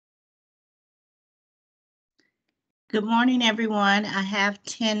Good morning, everyone. I have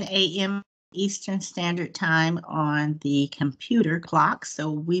 10 a.m. Eastern Standard Time on the computer clock,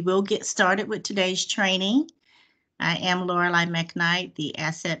 so we will get started with today's training. I am Lorelei McKnight, the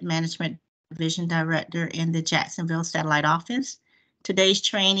Asset Management Division Director in the Jacksonville Satellite Office. Today's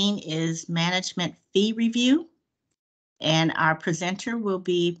training is Management Fee Review, and our presenter will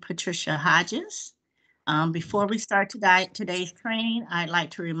be Patricia Hodges. Before we start today's training, I'd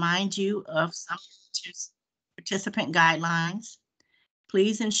like to remind you of some participant guidelines.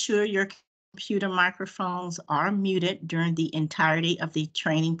 Please ensure your computer microphones are muted during the entirety of the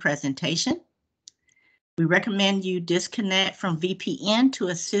training presentation. We recommend you disconnect from VPN to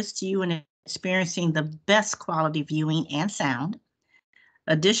assist you in experiencing the best quality viewing and sound.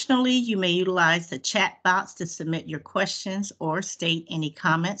 Additionally, you may utilize the chat box to submit your questions or state any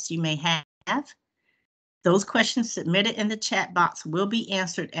comments you may have. Those questions submitted in the chat box will be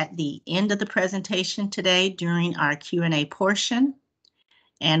answered at the end of the presentation today during our Q&A portion.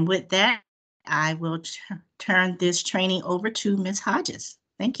 And with that, I will turn this training over to Ms. Hodges.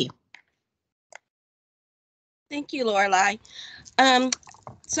 Thank you. Thank you, Lorelei.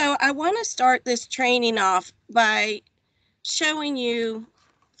 So I want to start this training off by showing you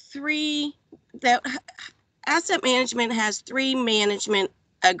that asset management has 3 management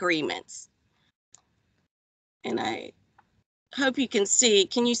agreements. And I hope you can see.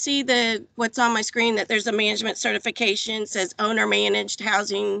 Can you see what's on my screen? That there's a management certification, says owner managed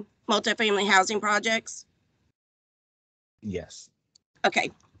housing, multifamily housing projects? Yes.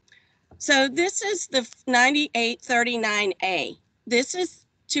 Okay. So this is the 9839A. This is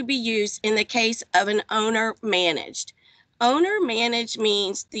to be used in the case of an owner managed. Owner managed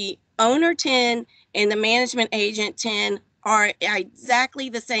means the owner 10 and the management agent 10 are exactly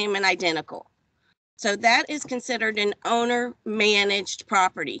the same and identical. So that is considered an owner managed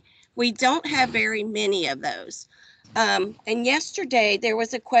property. We don't have very many of those. And yesterday there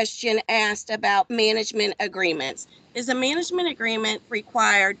was a question asked about management agreements. Is a management agreement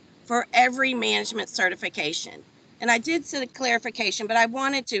required for every management certification? And I did send a clarification, but I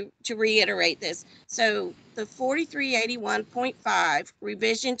wanted to reiterate this. So the 4381.5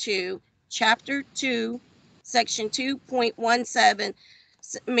 revision 2, chapter 2, section 2.17,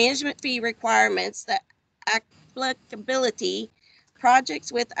 management fee requirements, the applicability, projects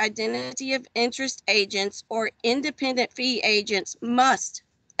with identity of interest agents or independent fee agents must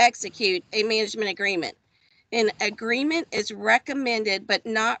execute a management agreement. An agreement is recommended but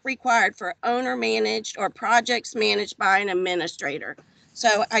not required for owner managed or projects managed by an administrator.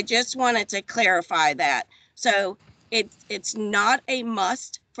 So I just wanted to clarify that. So it's not a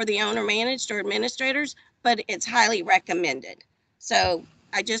must for the owner managed or administrators, but it's highly recommended. So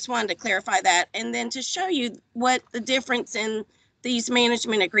I just wanted to clarify that, and then to show you what the difference in these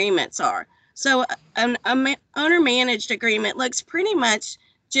management agreements are. So an owner managed agreement looks pretty much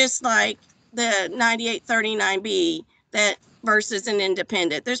just like the 9839B that versus an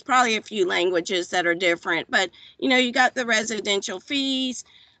independent. There's probably a few languages that are different, but you got the residential fees.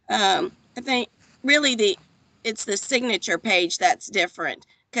 I think really it's the signature page that's different,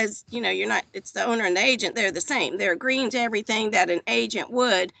 because it's the owner and the agent, they're the same. They're agreeing to everything that an agent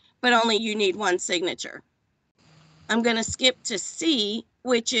would, but only you need one signature. I'm going to skip to C,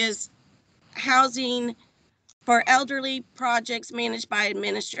 which is housing for elderly projects managed by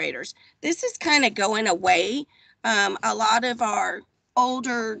administrators. This is kind of going away. A lot of our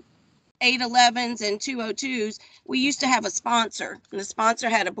older 811s and 202s, we used to have a sponsor, and the sponsor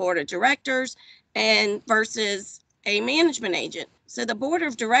had a board of directors and versus a management agent. So the board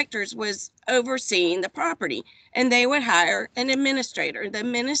of directors was overseeing the property, and they would hire an administrator. The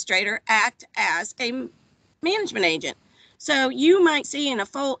administrator act as a management agent. So you might see in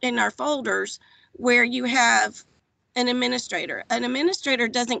our folders where you have an administrator. An administrator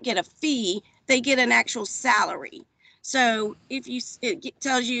doesn't get a fee, they get an actual salary. So it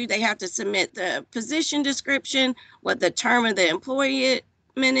tells you they have to submit the position description, what the term of the employment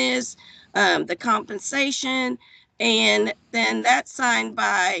is, the compensation, and then that's signed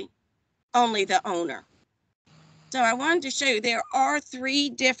by only the owner. So I wanted to show you there are 3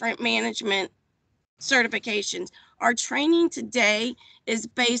 different management certifications. Our training today is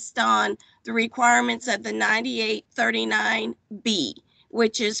based on the requirements of the 9839B,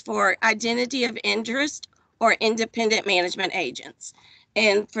 which is for identity of interest or independent management agents.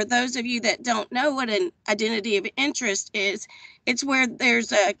 And for those of you that don't know what an identity of interest is, it's where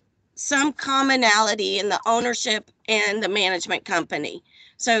there's some commonality in the ownership and the management company.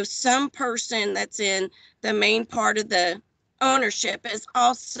 So some person that's in the main part of the ownership is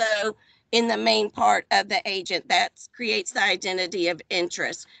also in the main part of the agent. That creates the identity of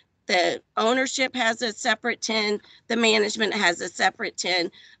interest. the ownership has a separate TIN, the management has a separate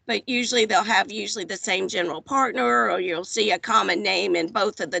TIN, but usually they'll have the same general partner, or you'll see a common name in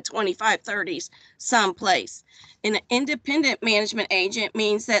both of the 2530s someplace. An independent management agent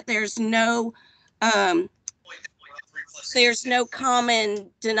means that there's no common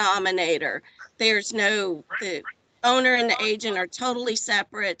denominator. The owner and the agent are totally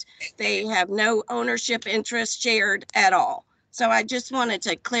separate. They have no ownership interest shared at all. So I just wanted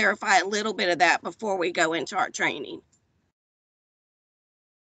to clarify a little bit of that before we go into our training.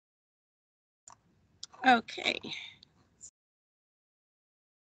 Okay.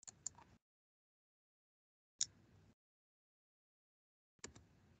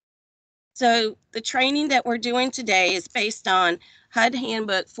 So the training that we're doing today is based on HUD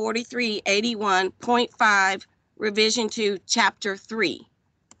Handbook 4381.5, Revision 2, Chapter 3.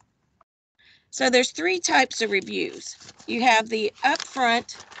 So there's 3 types of reviews. You have the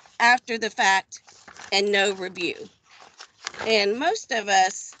upfront, after the fact, and no review. And most of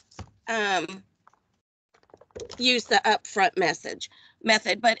us use the upfront method,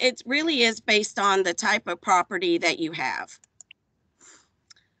 but it really is based on the type of property that you have.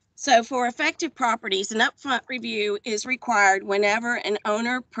 So for affected properties, an upfront review is required whenever an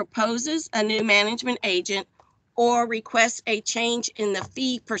owner proposes a new management agent or requests a change in the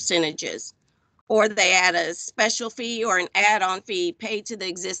fee percentages, or they add a special fee or an add-on fee paid to the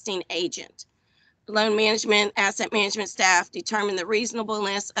existing agent. Loan management, asset management staff determine the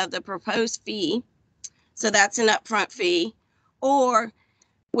reasonableness of the proposed fee. So that's an upfront fee. Or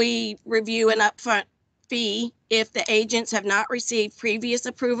we review an upfront fee if the agents have not received previous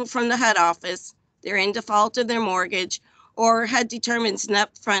approval from the HUD office, they're in default of their mortgage, or HUD determines an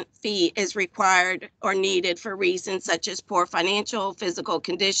upfront fee is required or needed for reasons such as poor financial, physical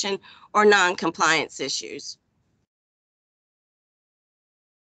condition, or non-compliance issues.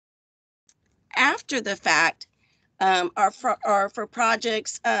 After the fact, for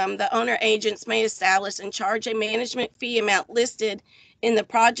projects, the owner agents may establish and charge a management fee amount listed in the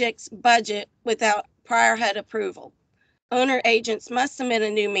project's budget without prior HUD approval. Owner agents must submit a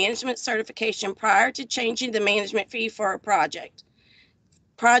new management certification prior to changing the management fee for a project.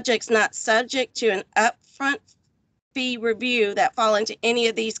 Projects not subject to an upfront fee review that fall into any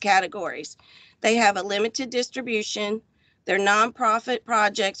of these categories. They have a limited distribution. They're nonprofit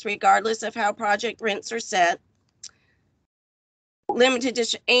projects, regardless of how project rents are set. Limited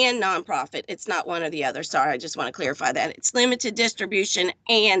and nonprofit. It's not one or the other. Sorry, I just want to clarify that. It's limited distribution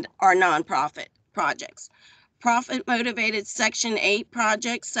and are nonprofit projects. Profit motivated Section 8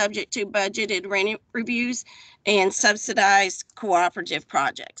 projects subject to budgeted rent reviews, and subsidized cooperative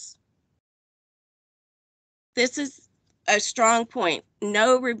projects. This is a strong point.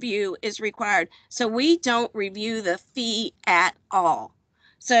 No review is required. So we don't review the fee at all.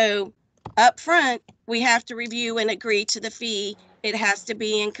 So up front, we have to review and agree to the fee. It has to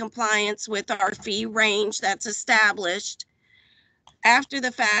be in compliance with our fee range that's established. After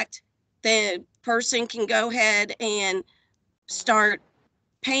the fact, the person can go ahead and start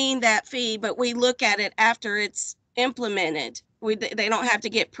paying that fee, but we look at it after it's implemented. They don't have to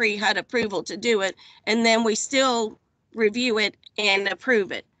get pre-HUD approval to do it, and then we still review it and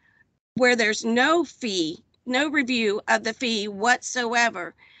approve it. Where there's no fee, no review of the fee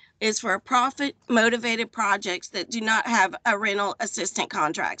whatsoever, is for profit-motivated projects that do not have a rental assistant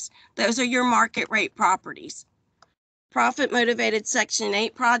contracts. Those are your market rate properties. Profit-motivated Section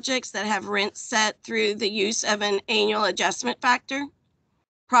 8 projects that have rent set through the use of an annual adjustment factor.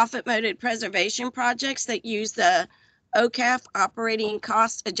 Profit-motivated preservation projects that use the OCAF operating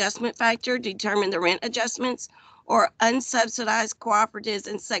cost adjustment factor to determine the rent adjustments, or unsubsidized cooperatives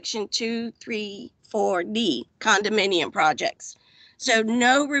in Section 234D condominium projects. So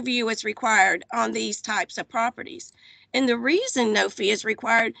no review is required on these types of properties. And the reason no fee is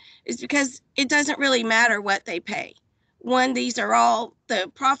required is because it doesn't really matter what they pay. One, these are all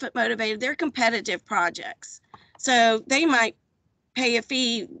the profit motivated, they're competitive projects. So they might pay a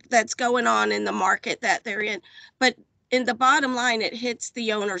fee that's going on in the market that they're in, but in the bottom line, it hits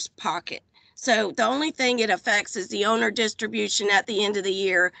the owner's pocket. So the only thing it affects is the owner distribution at the end of the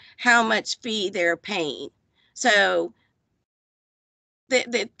year, how much fee they're paying. So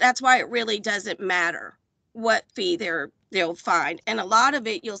that's why it really doesn't matter what fee they'll find. And a lot of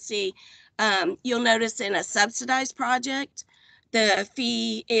it you'll see, you'll notice in a subsidized project, the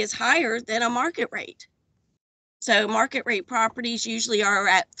fee is higher than a market rate. So market rate properties usually are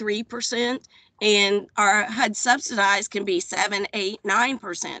at 3%, and our HUD subsidized can be 7, 8,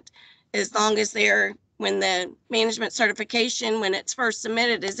 9%. As long as when the management certification, when it's first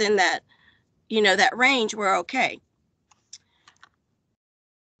submitted, is in that, that range, we're okay.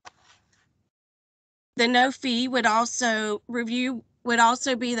 The no fee would also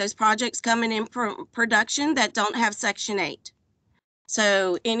be those projects coming in from production that don't have Section 8.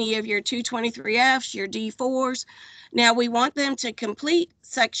 So any of your 223Fs, your D4s. Now we want them to complete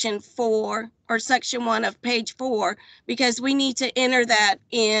Section 4 or Section 1 of page 4 because we need to enter that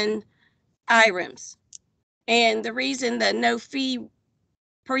in IREMS. And the reason the no fee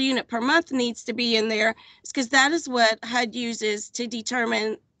per unit per month needs to be in there is because that is what HUD uses to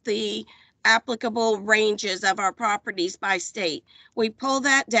determine the applicable ranges of our properties by state. We pull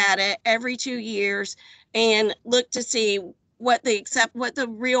that data every 2 years and look to see what the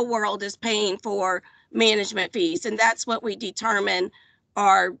real world is paying for management fees, and that's what we determine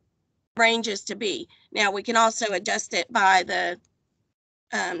our ranges to be. Now we can also adjust it by the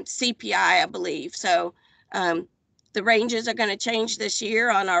CPI, I believe. So the ranges are going to change this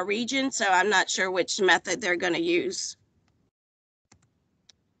year on our region, so I'm not sure which method they're going to use.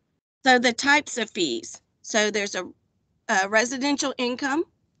 So the types of fees. So there's a residential income,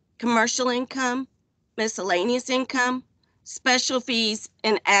 commercial income, miscellaneous income, special fees,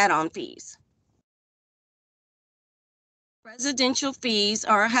 and add-on fees. Residential fees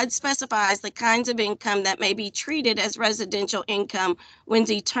are HUD specifies the kinds of income that may be treated as residential income when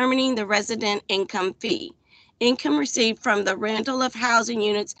determining the resident income fee. Income received from the rental of housing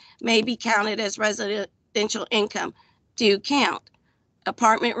units may be counted as residential income. Do count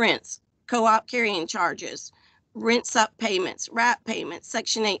apartment rents, co-op carrying charges, rent sup payments, RAP payments,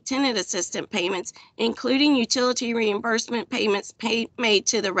 Section 8 tenant assistant payments, including utility reimbursement payments made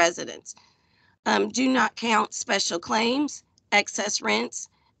to the residents. Do not count special claims, excess rents,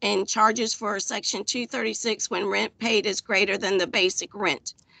 and charges for Section 236 when rent paid is greater than the basic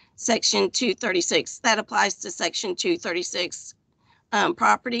rent. Section 236, that applies to Section 236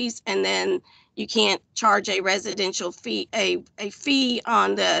 properties, and then you can't charge a residential fee, a fee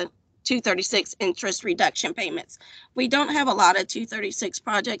on the 236 interest reduction payments. We don't have a lot of 236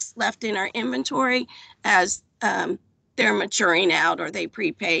 projects left in our inventory as they're maturing out or they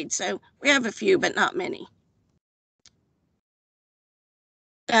prepaid. So we have a few, but not many.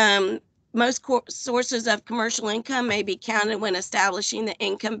 Most sources of commercial income may be counted when establishing the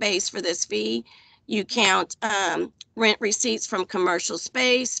income base for this fee. You count rent receipts from commercial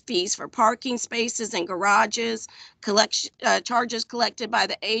space, fees for parking spaces and garages, charges collected by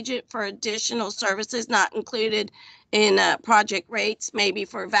the agent for additional services not included in project rates, maybe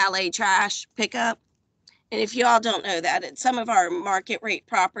for valet trash pickup. And if you all don't know that, at some of our market rate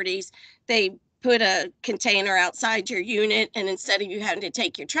properties, they put a container outside your unit, and instead of you having to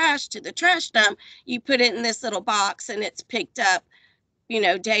take your trash to the trash dump, you put it in this little box and it's picked up,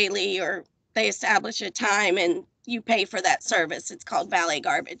 daily, or they establish a time and you pay for that service. It's called valet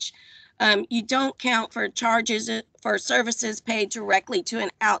garbage. You don't count for charges for services paid directly to an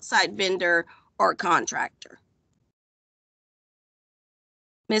outside vendor or contractor.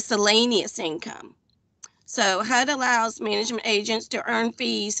 Miscellaneous income. So HUD allows management agents to earn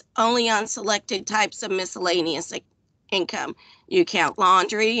fees only on selected types of miscellaneous income. You count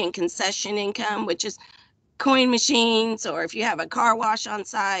laundry and concession income, which is coin machines, or if you have a car wash on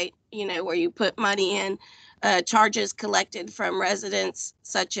site, where you put money in, charges collected from residents,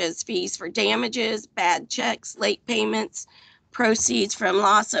 such as fees for damages, bad checks, late payments, proceeds from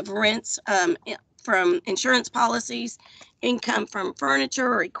loss of rents from insurance policies, income from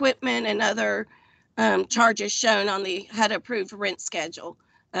furniture or equipment, and other charges shown on the HUD approved rent schedule.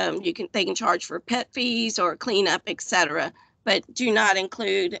 They can charge for pet fees or cleanup, etc., but do not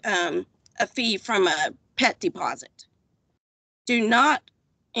include a fee from a pet deposit. Do not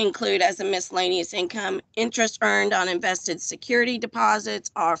include as a miscellaneous income interest earned on invested security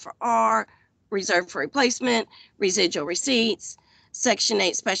deposits, R for R, reserved for replacement, residual receipts, Section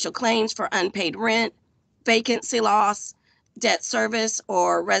 8 special claims for unpaid rent, vacancy loss, debt service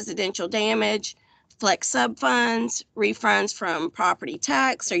or residential damage, flex sub funds, refunds from property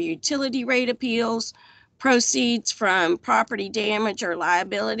tax or utility rate appeals, proceeds from property damage or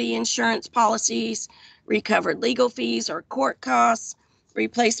liability insurance policies, recovered legal fees or court costs,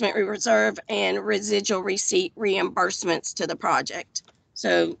 replacement reserve, and residual receipt reimbursements to the project.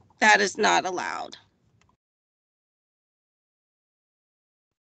 So that is not allowed.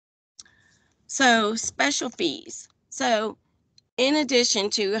 So special fees. So in addition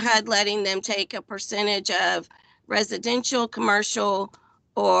to HUD letting them take a percentage of residential, commercial,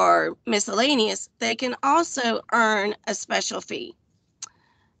 or miscellaneous, they can also earn a special fee.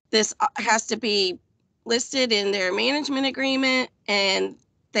 This has to be listed in their management agreement, and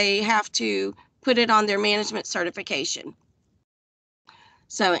they have to put it on their management certification.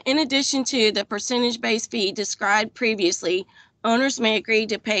 So in addition to the percentage-based fee described previously, Owners may agree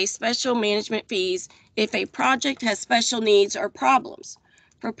to pay special management fees if a project has special needs or problems.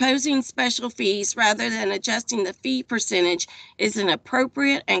 Proposing special fees rather than adjusting the fee percentage is an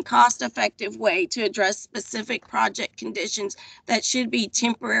appropriate and cost-effective way to address specific project conditions that should be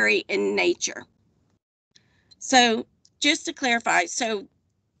temporary in nature. So just to clarify, so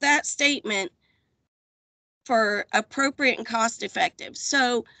that statement for appropriate and cost effective.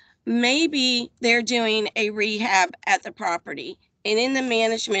 So maybe they're doing a rehab at the property, and in the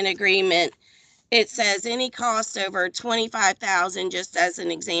management agreement, it says any cost over 25,000, just as an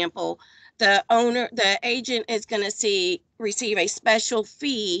example, the agent is going to receive a special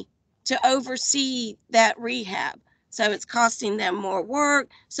fee to oversee that rehab. So it's costing them more work.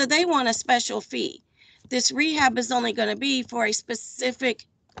 So they want a special fee. This rehab is only going to be for a specific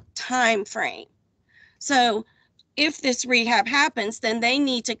time frame. So if this rehab happens, then they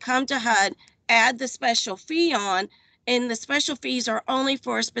need to come to HUD, add the special fee on, and the special fees are only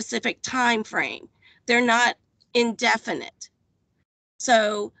for a specific time frame. They're not indefinite.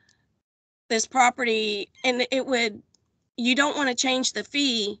 So this property, and you don't want to change the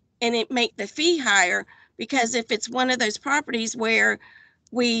fee and it make the fee higher, because if it's one of those properties where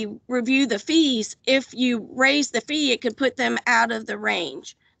we review the fees, if you raise the fee, it could put them out of the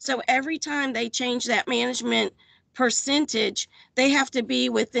range. So every time they change that management percentage, they have to be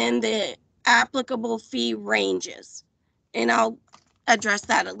within the applicable fee ranges. And I'll address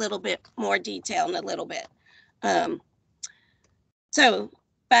that a little bit more detail in a little bit. So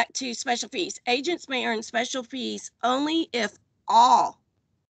back to special fees. Agents may earn special fees only if all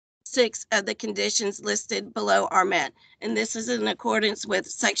 6 of the conditions listed below are met, and this is in accordance with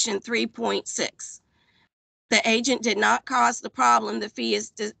section 3.6. The agent did not cause the problem the fee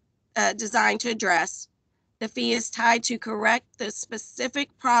is designed to address. The fee is tied to correct the specific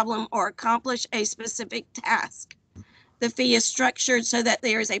problem or accomplish a specific task. The fee is structured so that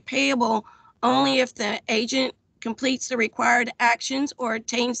there is a payable only if the agent completes the required actions or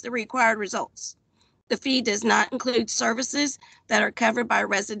attains the required results. The fee does not include services that are covered by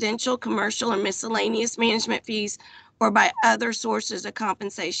residential, commercial, and miscellaneous management fees or by other sources of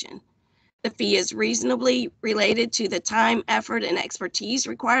compensation. The fee is reasonably related to the time, effort, and expertise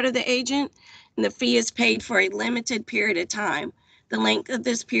required of the agent, and the fee is paid for a limited period of time. The length of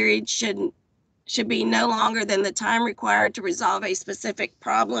this period should be no longer than the time required to resolve a specific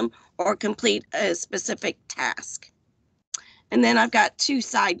problem or complete a specific task. And then I've got 2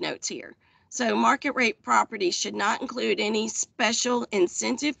 side notes here. So market rate properties should not include any special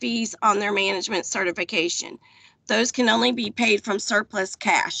incentive fees on their management certification. Those can only be paid from surplus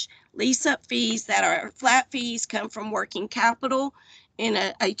cash. Lease-up fees that are flat fees come from working capital,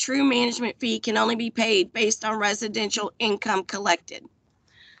 and a true management fee can only be paid based on residential income collected.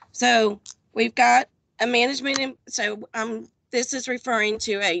 So we've got a management, this is referring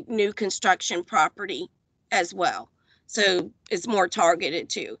to a new construction property as well. So it's more targeted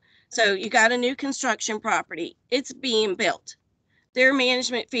too. So you got a new construction property, it's being built. Their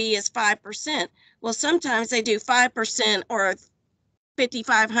management fee is 5%. Well, sometimes they do 5% or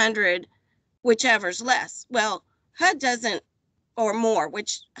 5,500, whichever's less. Well, HUD doesn't, or more,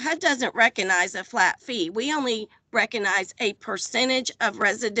 which HUD doesn't recognize a flat fee. We only recognize a percentage of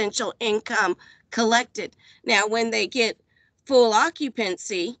residential income collected. Now, when they get full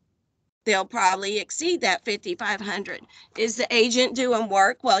occupancy, they'll probably exceed that 5,500. Is the agent doing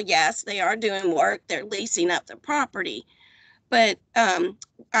work? Well, yes, they are doing work. They're leasing up the property. But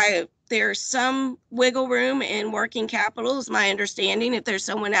there's some wiggle room in working capital, is my understanding. If there's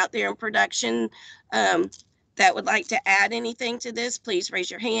someone out there in production that would like to add anything to this, please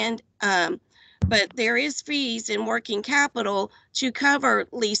raise your hand. But there is fees in working capital to cover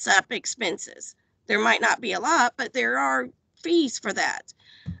lease up expenses. There might not be a lot, but there are fees for that.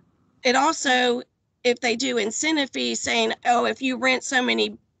 It also, if they do incentive fees saying, oh, if you rent so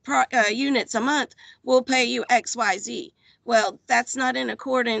many units a month, we'll pay you XYZ. Well, that's not in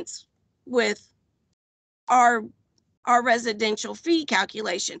accordance with our residential fee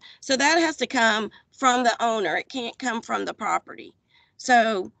calculation. So that has to come from the owner. It can't come from the property.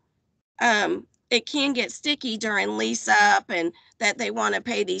 So it can get sticky during lease up and that they want to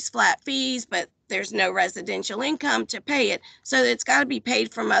pay these flat fees, but there's no residential income to pay it. So it's got to be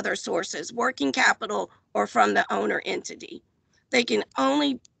paid from other sources, working capital or from the owner entity. They can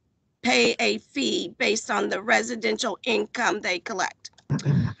only pay a fee based on the residential income they collect.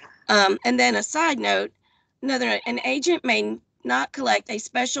 And then a side note, an agent may not collect a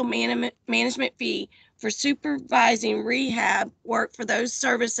special management fee for supervising rehab work for those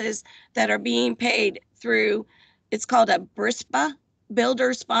services that are being paid through, it's called a BRSPA,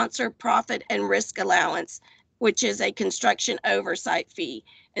 Builder Sponsor Profit and Risk Allowance. which is a construction oversight fee.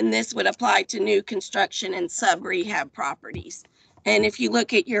 And this would apply to new construction and sub-rehab properties. And if you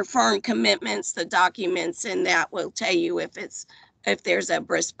look at your firm commitments, the documents in that will tell you if there's a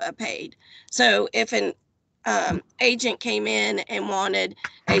BRISPA paid. So if an agent came in and wanted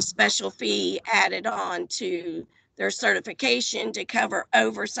a special fee added on to their certification to cover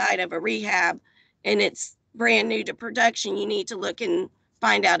oversight of a rehab, and it's brand new to production, you need to look and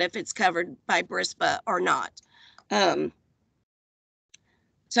find out if it's covered by BRISPA or not.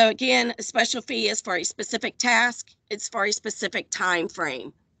 So again, a special fee is for a specific task. It's for a specific time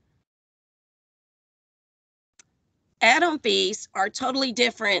frame. Add-on fees are totally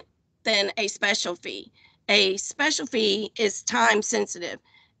different than a special fee. A special fee is time sensitive.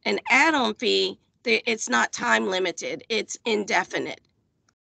 An add-on fee, it's not time limited, it's indefinite.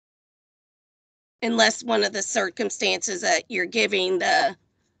 Unless one of the circumstances that you're giving the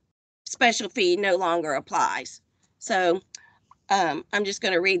special fee no longer applies. So I'm just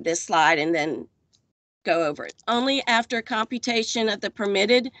going to read this slide and then go over it. Only after computation of the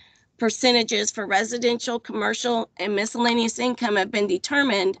permitted percentages for residential, commercial, and miscellaneous income have been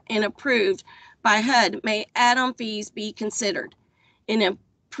determined and approved by HUD may add-on fees be considered. In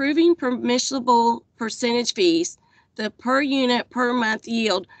approving permissible percentage fees, the per unit per month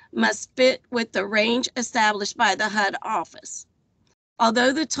yield must fit with the range established by the HUD office.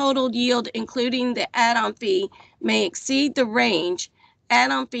 Although the total yield, including the add-on fee, may exceed the range,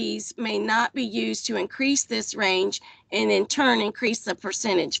 add-on fees may not be used to increase this range and in turn increase the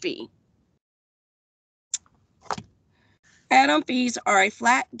percentage fee. Add-on fees are a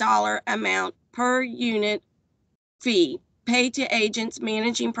flat dollar amount per unit fee paid to agents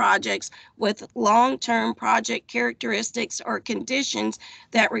managing projects with long-term project characteristics or conditions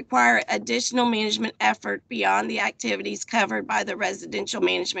that require additional management effort beyond the activities covered by the residential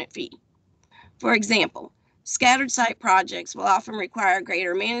management fee. For example, scattered site projects will often require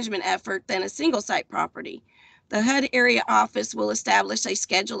greater management effort than a single site property. The HUD area office will establish a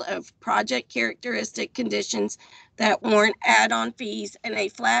schedule of project characteristic conditions that warrant add-on fees and a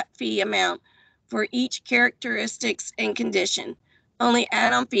flat fee amount for each characteristics and condition. Only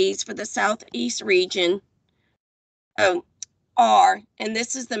add-on fees for the Southeast region are, and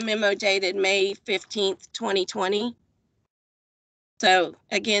this is the memo dated May 15th, 2020. So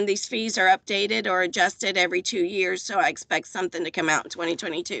again, these fees are updated or adjusted every 2 years, so I expect something to come out in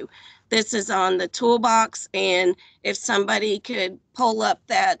 2022. This is on the toolbox, and if somebody could pull up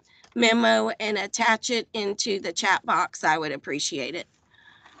that memo and attach it into the chat box, I would appreciate it.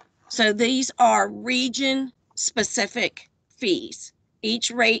 So these are region-specific fees.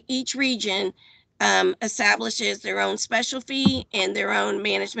 Each region establishes their own special fee and their own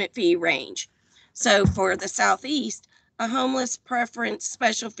management fee range. So for the Southeast, a homeless preference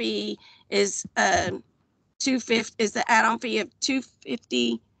special fee is $250, is the add-on fee of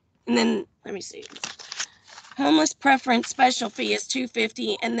 $250, and then let me see. Homeless preference special fee is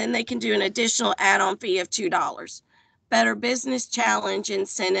 $250, and then they can do an additional add-on fee of $2. Better Business Challenge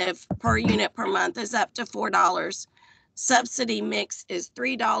incentive per unit per month is up to $4. Subsidy mix is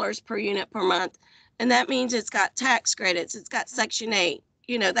 $3 per unit per month, and that means it's got tax credits, it's got Section 8.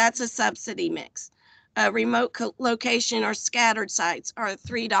 You know, that's a subsidy mix. Remote location or scattered sites are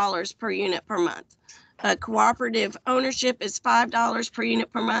 $3 per unit per month. Cooperative ownership is $5 per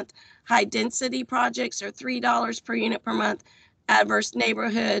unit per month. High density projects are $3 per unit per month. Adverse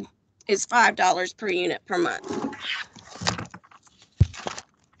neighborhood is $5 per unit per month.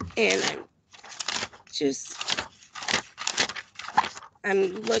 And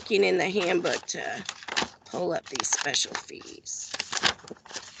I'm looking in the handbook to pull up these special fees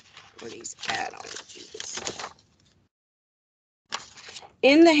or these add-on fees.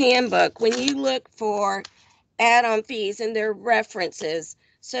 In the handbook, when you look for add-on fees and their references,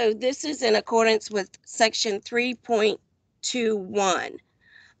 so this is in accordance with section 3.21.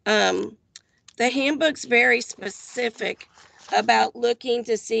 The handbook's very specific about looking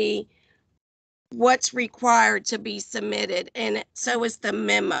to see what's required to be submitted, and so is the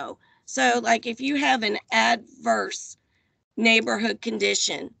memo. So like if you have an adverse neighborhood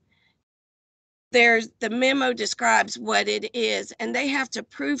condition, the memo describes what it is, and they have to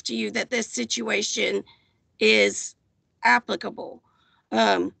prove to you that this situation is applicable.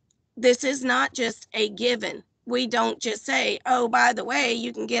 This is not just a given. We don't just say, oh, by the way,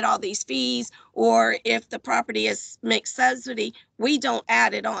 you can get all these fees, or if the property is mixed subsidy, we don't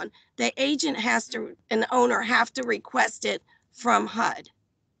add it on. The agent has to, and the owner have to request it from HUD.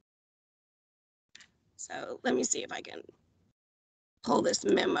 So let me see if I can pull this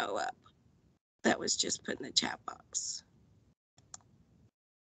memo up that was just put in the chat box.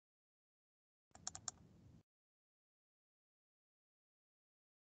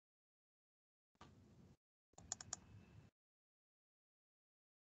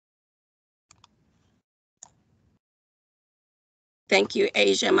 Thank you,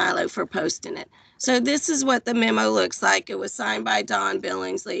 Asia Milo, for posting it. So this is what the memo looks like. It was signed by Don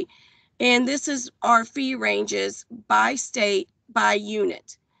Billingsley. And this is our fee ranges by state, by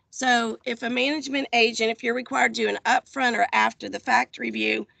unit. So if a management agent, if you're required to do an upfront or after the fact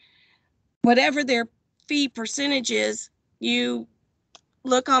review, whatever their fee percentage is, you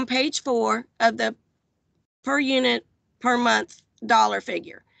look on page 4 of the per unit per month dollar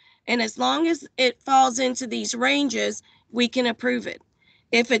figure. And as long as it falls into these ranges, we can approve it.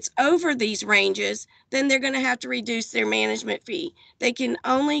 If it's over these ranges, then they're going to have to reduce their management fee. They can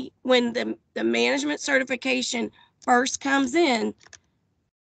only, when the management certification first comes in,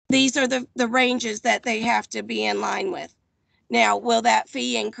 these are the ranges that they have to be in line with. Now, will that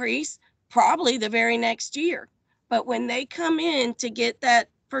fee increase? Probably the very next year. But when they come in to get that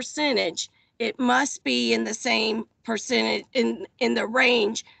percentage, it must be in the same percentage, in the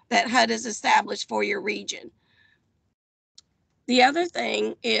range that HUD has established for your region. The other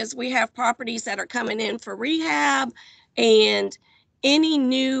thing is we have properties that are coming in for rehab, and any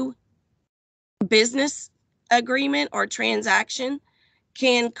new business agreement or transaction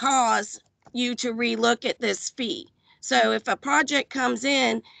can cause you to relook at this fee. So if a project comes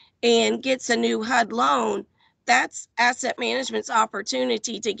in and gets a new HUD loan, that's asset management's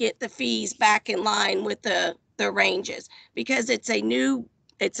opportunity to get the fees back in line with the ranges, because it's a new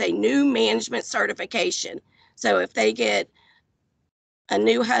management certification. So if they get a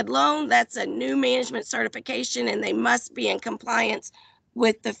new HUD loan, that's a new management certification, and they must be in compliance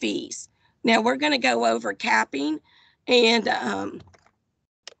with the fees. Now we're going to go over capping, and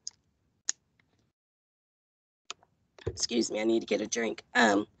excuse me, I need to get a drink.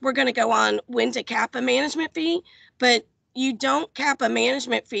 We're going to go on when to cap a management fee, but you don't cap a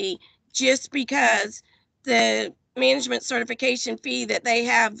management fee just because the management certification fee that they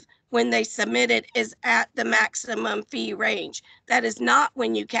have when they submit it is at the maximum fee range. That is not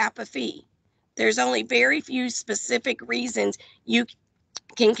when you cap a fee. There's only very few specific reasons you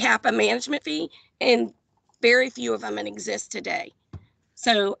can cap a management fee, and very few of them exist today.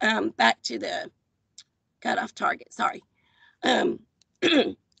 So back to the cutoff target, sorry.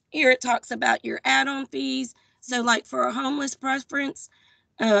 Here it talks about your add-on fees. So like for a homeless preference,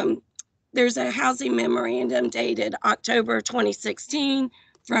 there's a housing memorandum dated October 2016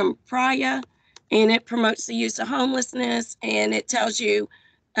 from PRIA, and it promotes the use of homelessness, and it tells you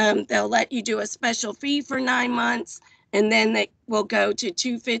they'll let you do a special fee for 9 months, and then they will go to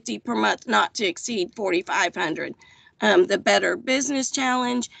 $250 per month, not to exceed $4,500. The Better Business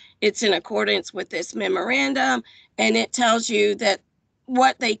Challenge, it's in accordance with this memorandum, and it tells you that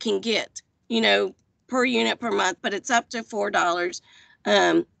what they can get, per unit per month, but it's up to $4.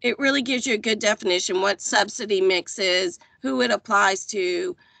 It really gives you a good definition what subsidy mix is, who it applies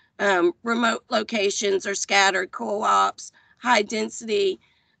to, remote locations or scattered co-ops, high density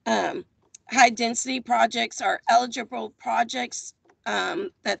projects are eligible projects,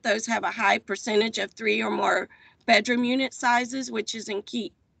 that those have a high percentage of 3 or more bedroom unit sizes, which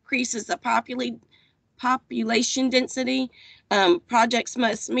increases the population density. Projects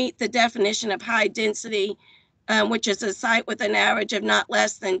must meet the definition of high density, which is a site with an average of not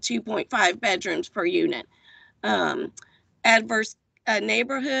less than 2.5 bedrooms per unit. Adverse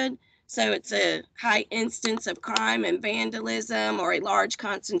neighborhood, so it's a high instance of crime and vandalism, or a large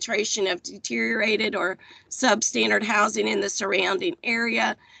concentration of deteriorated or substandard housing in the surrounding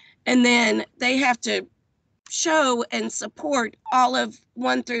area. And then they have to show and support all of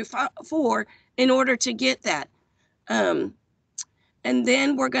 1 through 4 in order to get that. And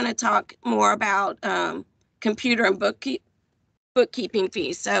then we're going to talk more about computer and bookkeeping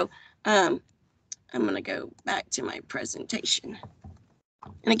fees. So I'm going to go back to my presentation.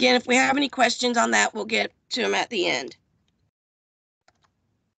 And again, if we have any questions on that, we'll get to them at the end.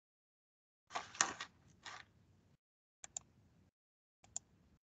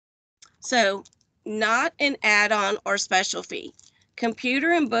 So, not an add-on or special fee.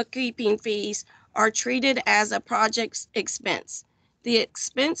 Computer and bookkeeping fees are treated as a project's expense. The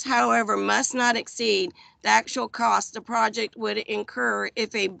expense, however, must not exceed the actual cost the project would incur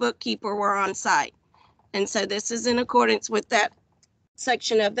if a bookkeeper were on site. And so this is in accordance with that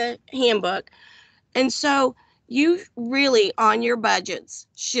section of the handbook. And so you really, on your budgets,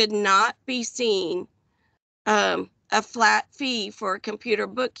 should not be seeing a flat fee for computer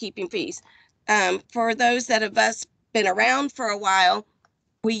bookkeeping fees. For those that have been around for a while,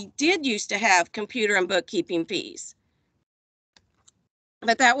 we did used to have computer and bookkeeping fees,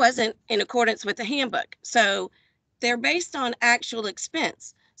 but that wasn't in accordance with the handbook. So they're based on actual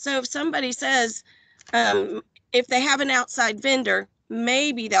expense. So if somebody says, if they have an outside vendor,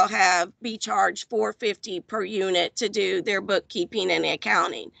 maybe they'll be charged $4.50 per unit to do their bookkeeping and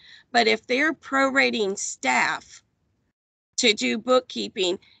accounting. But if they're prorating staff to do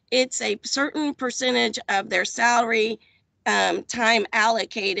bookkeeping, it's a certain percentage of their salary time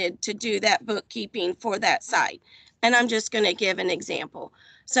allocated to do that bookkeeping for that site. And I'm just going to give an example.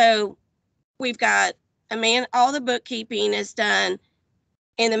 So we've got all the bookkeeping is done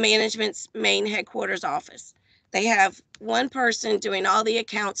in the management's main headquarters office. They have one person doing all the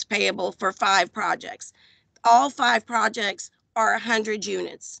accounts payable for 5 projects. All 5 projects are 100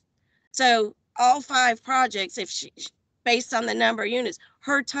 units. So all 5 projects, based on the number of units,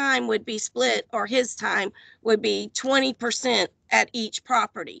 her time would be split, or his time would be 20% at each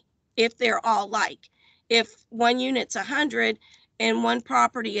property if they're all like. If one unit's 100 and one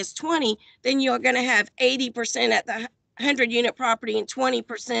property is 20, then you're going to have 80% at the 100 unit property and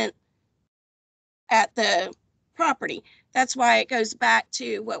 20% at the property. That's why it goes back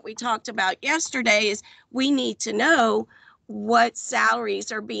to what we talked about yesterday, is we need to know what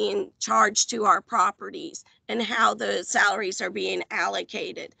salaries are being charged to our properties and how the salaries are being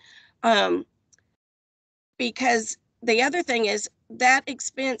allocated. Because the other thing is that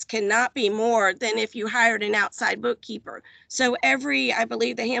expense cannot be more than if you hired an outside bookkeeper. So I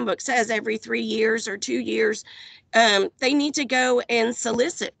believe the handbook says every 3 years or 2 years, they need to go and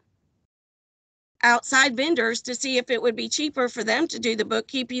solicit outside vendors to see if it would be cheaper for them to do the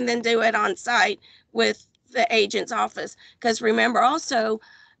bookkeeping than do it on site with the agent's office. Because remember also,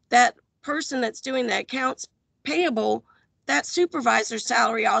 that person that's doing the accounts payable, that supervisor's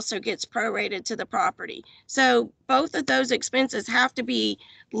salary also gets prorated to the property. So both of those expenses have to be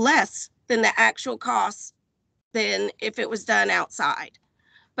less than the actual costs than if it was done outside.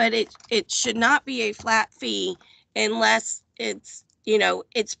 But it should not be a flat fee unless it's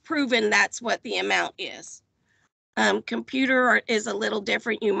proven that's what the amount is. Computer is a little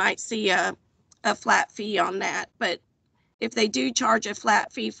different. You might see a flat fee on that, but if they do charge a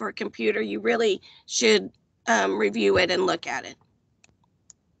flat fee for a computer, you really should review it and look at it.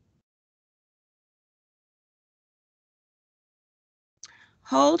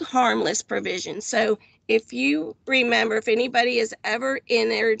 Hold harmless provision. So if you remember, if anybody has ever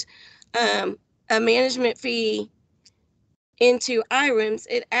entered a management fee into IREMS,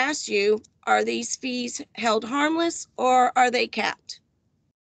 it asks you, are these fees held harmless or are they capped?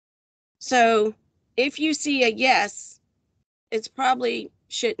 So if you see a yes, it's probably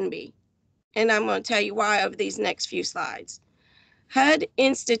shouldn't be. And I'm going to tell you why over these next few slides. HUD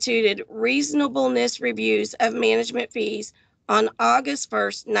instituted reasonableness reviews of management fees on August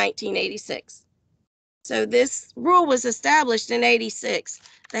 1st, 1986. So this rule was established in 86.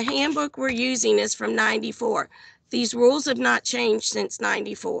 The handbook we're using is from 94. These rules have not changed since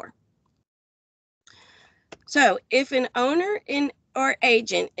 94. So if an owner or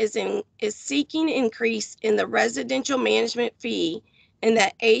agent is seeking increase in the residential management fee in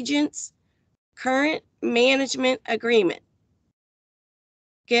the agent's current management agreement.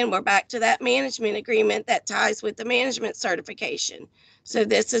 Again, we're back to that management agreement that ties with the management certification. So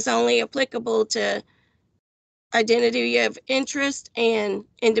this is only applicable to identity of interest and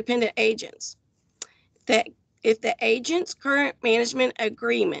independent agents. That if the agent's current management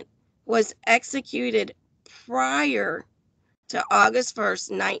agreement was executed prior to August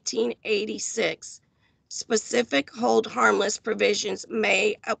 1st, 1986, specific hold harmless provisions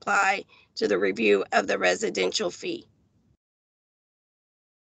may apply to the review of the residential fee.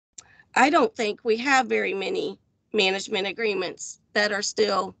 I don't think we have very many management agreements that are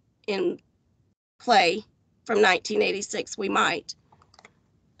still in play from 1986. We might.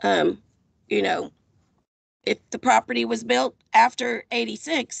 If the property was built after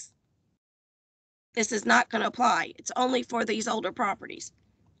 86, this is not going to apply. It's only for these older properties.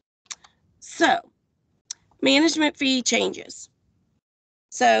 So, management fee changes.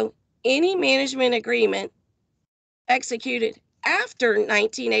 So, any management agreement executed after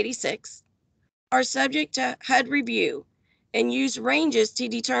 1986 are subject to HUD review and use ranges to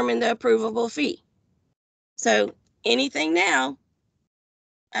determine the approvable fee. So, anything now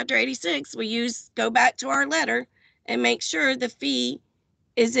after 86, go back to our letter and make sure the fee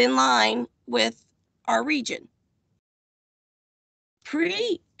is in line with our region.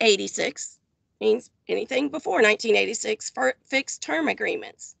 Pre-86 means anything before 1986 for fixed term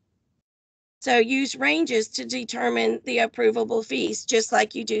agreements. So use ranges to determine the approvable fees, just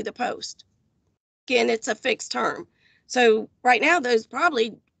like you do the post. Again, it's a fixed term. So right now, those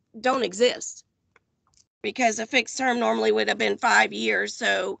probably don't exist because a fixed term normally would have been 5 years.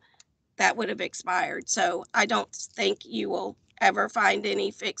 So that would have expired. So I don't think you will ever find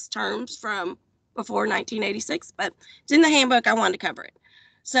any fixed terms from before 1986, but it's in the handbook. I wanted to cover it.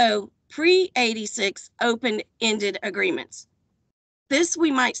 So pre-86 open-ended agreements. This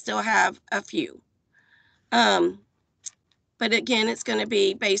we might still have a few. But again, it's going to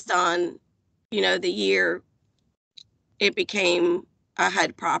be based on, the year it became a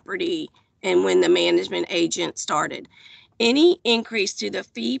HUD property and when the management agent started. Any increase to the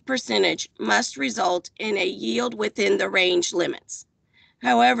fee percentage must result in a yield within the range limits.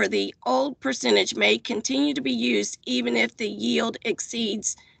 However, the old percentage may continue to be used even if the yield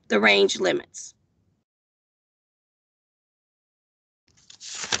exceeds the range limits.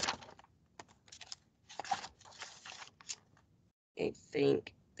 I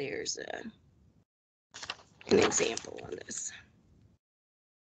think there's an example on this.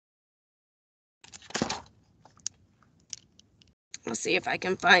 I'll see if I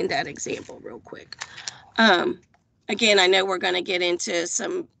can find that example real quick. Again, I know we're going to get into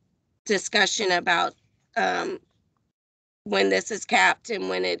some discussion about when this is capped and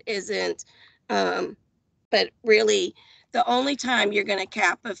when it isn't. But really, the only time you're going to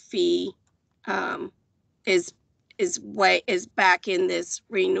cap a fee is back in this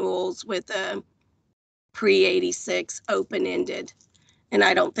renewals with a pre-86 open-ended. And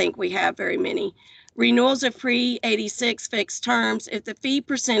I don't think we have very many. Renewals of pre-86 fixed terms, if the fee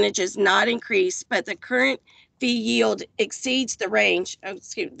percentage is not increased, but the current fee yield exceeds the range.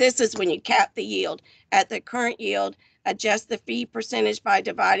 This is when you cap the yield. At the current yield, adjust the fee percentage by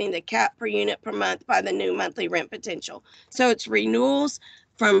dividing the cap per unit per month by the new monthly rent potential. So it's renewals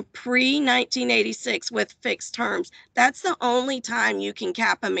from pre-1986 with fixed terms. That's the only time you can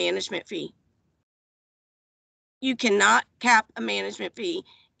cap a management fee. You cannot cap a management fee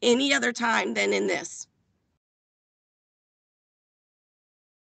any other time than in this.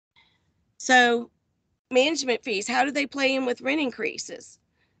 So management fees, how do they play in with rent increases?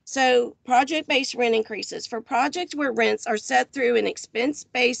 So project-based rent increases. For projects where rents are set through an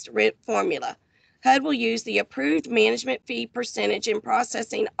expense-based rent formula, HUD will use the approved management fee percentage in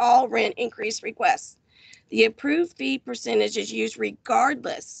processing all rent increase requests. The approved fee percentage is used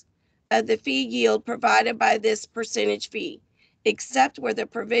regardless of the fee yield provided by this percentage fee, except where the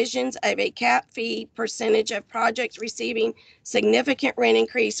provisions of a cap fee percentage of projects receiving significant rent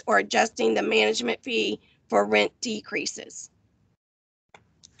increase or adjusting the management fee for rent decreases.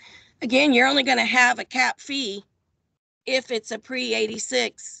 Again, you're only going to have a cap fee if it's a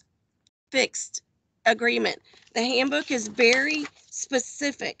pre-86 fixed agreement. The handbook is very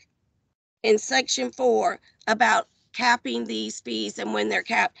specific in section 4 about capping these fees and when they're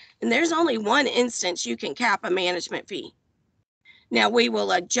capped. And there's only one instance you can cap a management fee. Now we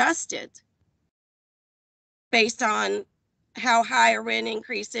will adjust it based on how high a rent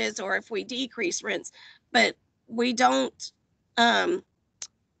increase is or if we decrease rents, but we don't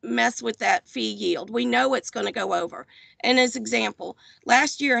mess with that fee yield. We know it's going to go over. And as example,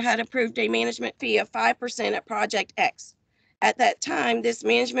 last year HUD approved a management fee of 5% at Project X. At that time, this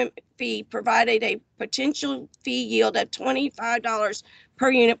management fee provided a potential fee yield of $25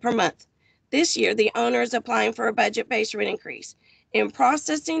 per unit per month. This year, the owner is applying for a budget-based rent increase. In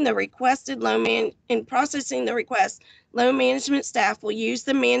processing the request, loan management staff will use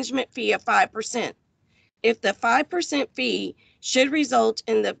the management fee of 5%. If the 5% fee should result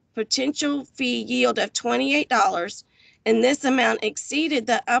in the potential fee yield of $28, and this amount exceeded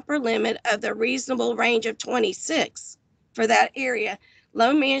the upper limit of the reasonable range of 26 for that area,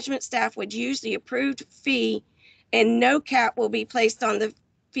 loan management staff would use the approved fee and no cap will be placed on the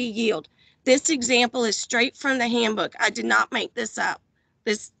fee yield. This example is straight from the handbook. I did not make this up.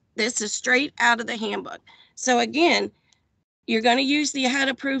 This is straight out of the handbook. So again, you're going to use the HUD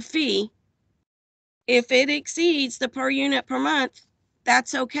approved fee. If it exceeds the per unit per month,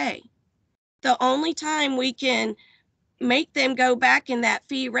 that's okay. The only time we can make them go back in that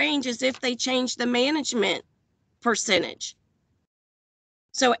fee range is if they change the management percentage.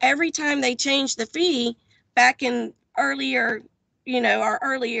 So every time they change the fee, back in earlier, our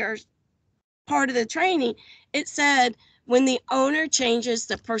earlier part of the training, it said when the owner changes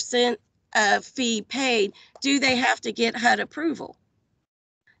the percent of fee paid, do they have to get HUD approval?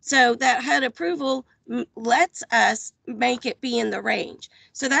 So that HUD approval lets us make it be in the range.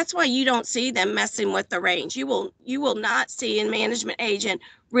 So that's why you don't see them messing with the range. You will not see a management agent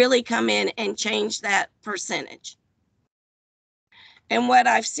really come in and change that percentage. And what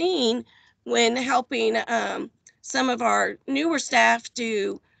I've seen when helping some of our newer staff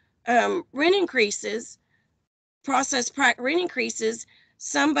do rent increases, process rent increases,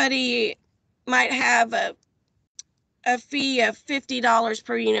 somebody might have a fee of $50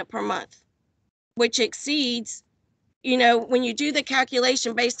 per unit per month, which exceeds you know, when you do the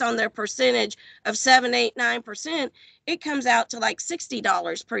calculation based on their percentage of 7, 8, 9%, it comes out to like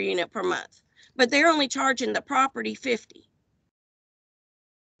 $60 per unit per month, but they're only charging the property $50.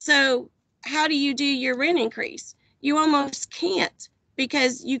 So how do you do your rent increase? You almost can't,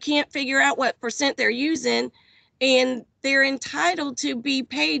 because you can't figure out what percent they're using, and they're entitled to be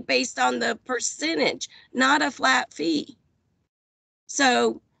paid based on the percentage, not a flat fee.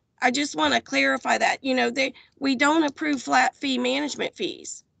 So I just want to clarify that, you know, we don't approve flat fee management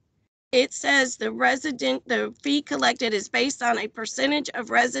fees. It says the fee collected is based on a percentage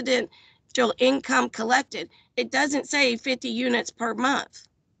of residential income collected. It doesn't say 50 units per month.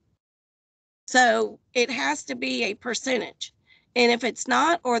 So it has to be a percentage. And if it's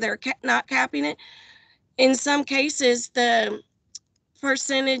not, or they're not capping it, in some cases, the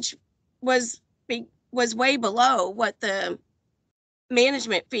percentage was way below what the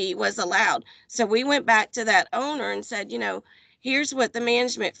management fee was allowed. So we went back to that owner and said, you know, here's what the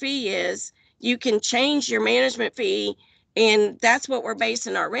management fee is. You can change your management fee, and that's what we're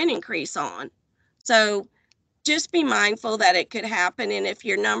basing our rent increase on. So just be mindful that it could happen. And if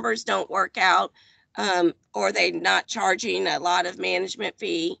your numbers don't work out, or they're not charging a lot of management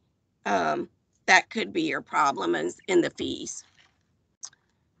fee, that could be your problem in the fees.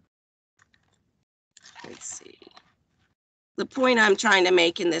 Let's see. The point I'm trying to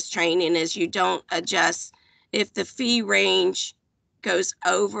make in this training is you don't adjust if the fee range goes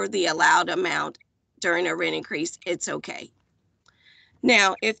over the allowed amount during a rent increase. It's okay.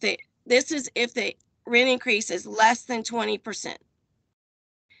 Now, if the rent increase is less than 20%,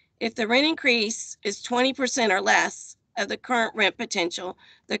 if the rent increase is 20% or less of the current rent potential,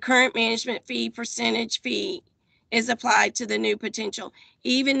 the current management fee percentage fee is applied to the new potential,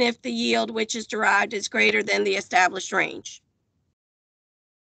 even if the yield which is derived is greater than the established range.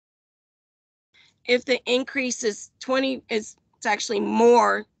 If the increase is it's actually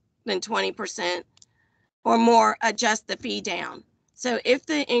more than 20% or more, adjust the fee down. So if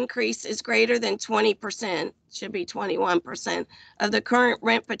the increase is greater than 20%, should be 21% of the current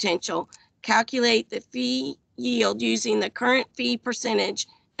rent potential, calculate the fee yield using the current fee percentage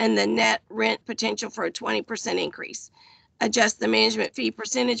and the net rent potential for a 20% increase. Adjust the management fee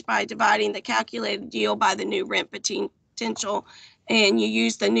percentage by dividing the calculated yield by the new rent potential, and you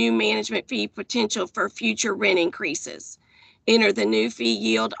use the new management fee potential for future rent increases. Enter the new fee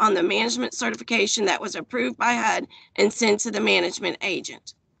yield on the management certification that was approved by HUD and sent to the management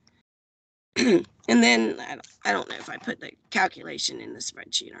agent. And then I don't know if I put the calculation in the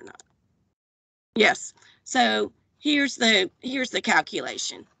spreadsheet or not. Yes. So here's the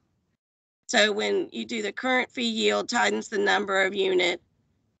calculation. So when you do the current fee yield times the number of unit,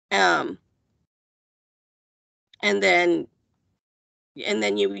 and then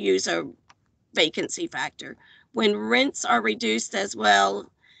you use a vacancy factor. When rents are reduced as well,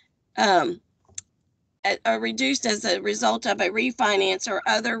 are reduced as a result of a refinance or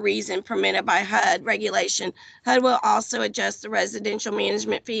other reason permitted by HUD regulation, HUD will also adjust the residential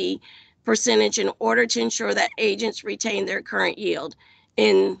management fee percentage in order to ensure that agents retain their current yield.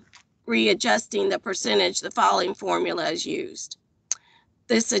 In readjusting the percentage, the following formula is used.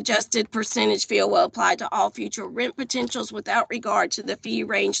 This adjusted percentage fee will apply to all future rent potentials without regard to the fee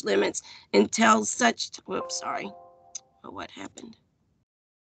range limits until such, whoops, sorry. Oh, what happened?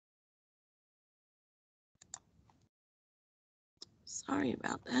 Sorry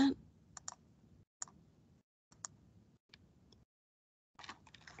about that.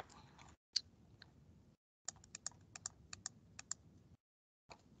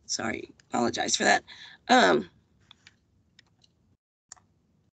 Sorry, apologize for that.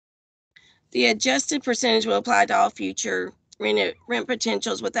 The adjusted percentage will apply to all future rent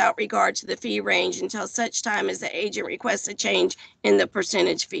potentials without regard to the fee range until such time as the agent requests a change in the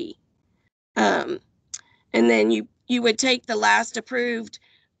percentage fee. And then you would take the last approved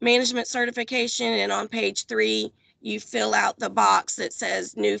management certification, and on page 3, you fill out the box that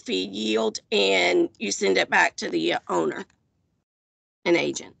says new fee yield, and you send it back to the owner and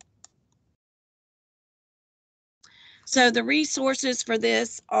agent. So the resources for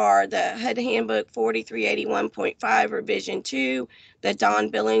this are the HUD Handbook 4381.5 Revision 2, the Don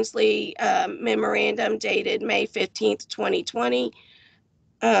Billingsley Memorandum dated May 15th, 2020,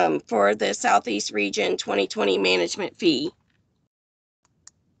 for the Southeast Region 2020 management fee.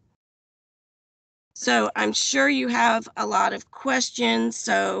 So I'm sure you have a lot of questions.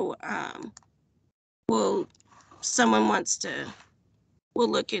 So we'll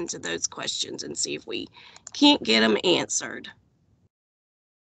look into those questions and see if we can't get them answered.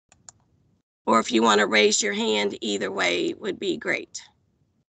 Or if you want to raise your hand, either way would be great.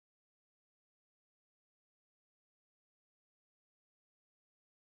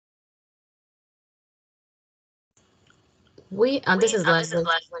 This is Leslie.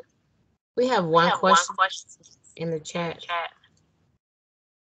 We have one question in the chat.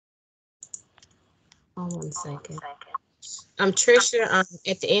 Hold on 1 second. Trisha,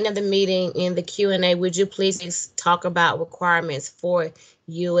 at the end of the meeting in the Q&A, would you please talk about requirements for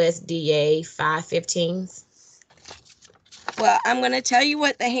USDA 515s? Well, I'm going to tell you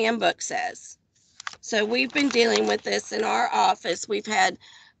what the handbook says. So we've been dealing with this in our office. We've had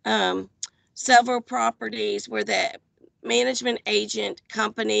several properties where the management agent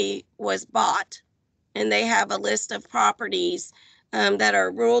company was bought, and they have a list of properties that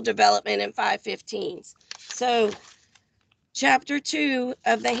are rural development and 515s. So Chapter 2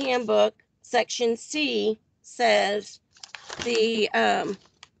 of the handbook, Section C, says the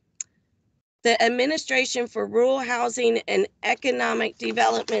Administration for Rural Housing and Economic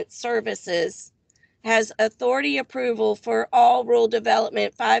Development Services has authority approval for all rural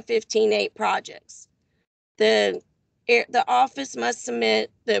development 515-8 projects. The office must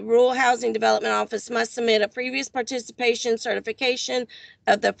submit, the Rural Housing Development Office must submit a previous participation certification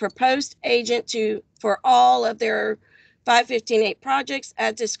of the proposed agent for all of their 515-8 projects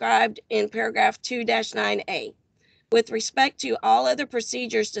as described in paragraph 2-9A. With respect to all other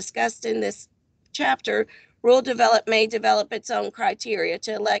procedures discussed in this chapter, rural development may develop its own criteria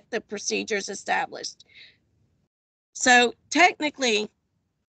to elect the procedures established. So technically,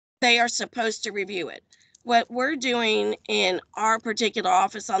 they are supposed to review it. What we're doing in our particular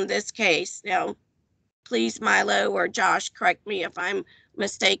office on this case, please, Milo or Josh, correct me if I'm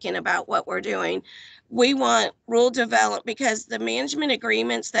mistaken about what we're doing. We want rural development, because the management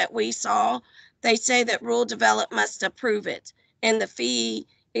agreements that we saw, they say that rural development must approve it, and the fee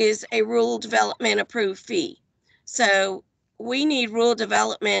is a rural development approved fee. So we need rural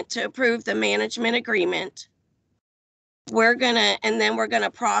development to approve the management agreement. And then we're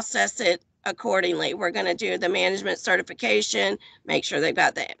gonna process it accordingly. We're gonna do the management certification, make sure they've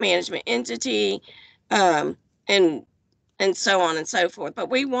got the management entity, and so on and so forth. But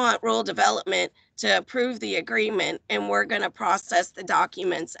we want rural development to approve the agreement, and we're going to process the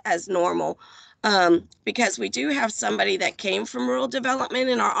documents as normal, because we do have somebody that came from rural development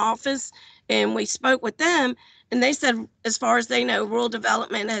in our office, and we spoke with them, and they said, as far as they know, rural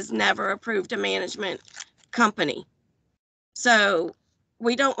development has never approved a management company. So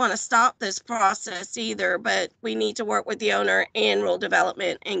we don't want to stop this process either, but we need to work with the owner and rural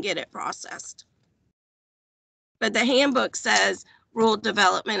development and get it processed. But the handbook says rural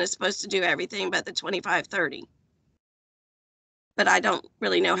development is supposed to do everything but the 25-30. But I don't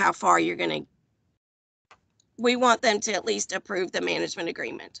really know how far you're going to. We want them to at least approve the management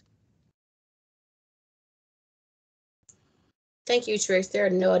agreement. Thank you, Trish. There are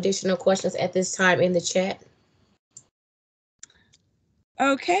no additional questions at this time in the chat.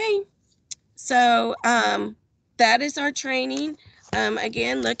 Okay, so that is our training.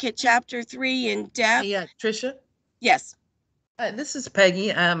 Again, look at chapter 3 in depth. Yeah, Trisha? Yes. This is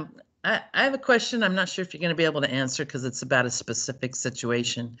Peggy. I have a question. I'm not sure if you're going to be able to answer because it's about a specific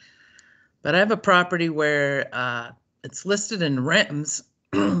situation. But I have a property where it's listed in REMS,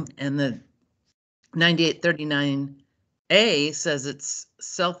 and the 9839A says it's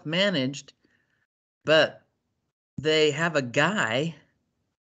self-managed, but they have a guy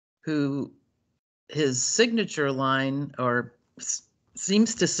who his signature line or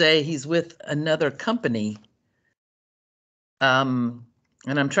seems to say he's with another company. And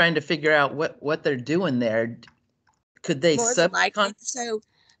I'm trying to figure out what they're doing there. Could they subcontract? So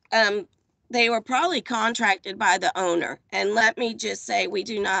they were probably contracted by the owner. And let me just say, we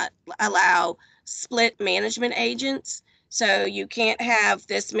do not allow split management agents. So you can't have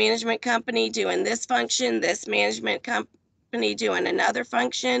this management company doing this function, this management company doing another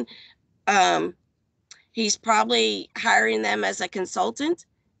function. He's probably hiring them as a consultant,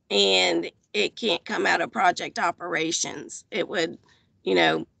 and it can't come out of project operations. It would,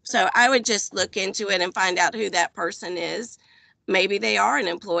 so I would just look into it and find out who that person is. Maybe they are an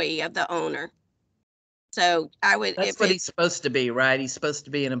employee of the owner. So I would. That's what he's supposed to be, right? He's supposed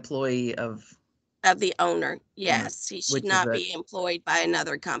to be an employee of the owner. Yes, he should not be employed by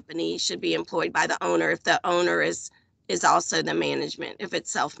another company. He should be employed by the owner if the owner is also the management, if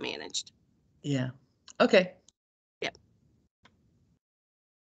it's self-managed. Yeah. Okay. Yep.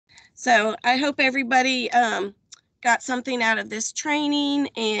 So I hope everybody got something out of this training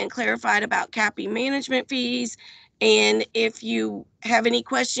and clarified about CAPI management fees. And if you have any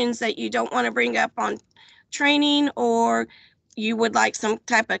questions that you don't want to bring up on training, or you would like some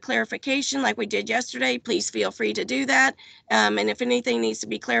type of clarification like we did yesterday, please feel free to do that. And if anything needs to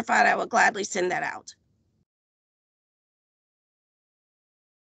be clarified, I will gladly send that out.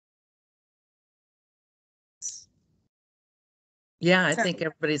 Yeah, I So- think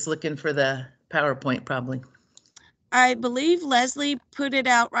everybody's looking for the PowerPoint probably. I believe Leslie put it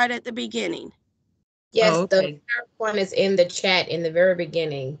out right at the beginning. Yes, Oh, the okay. PowerPoint is in the chat in the very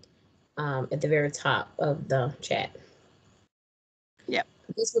beginning, at the very top of the chat. Yep.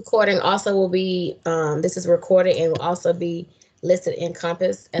 This recording also will be, this is recorded and will also be listed in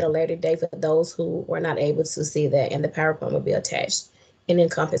Compass at a later date for those who were not able to see that, and the PowerPoint will be attached in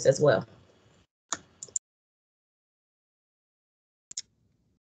Compass as well.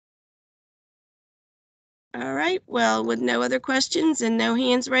 All right, well, with no other questions and no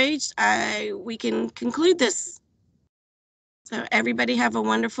hands raised, we can conclude this. So everybody have a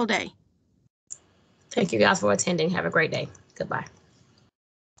wonderful day. Thank you guys for attending. Have a great day. Goodbye.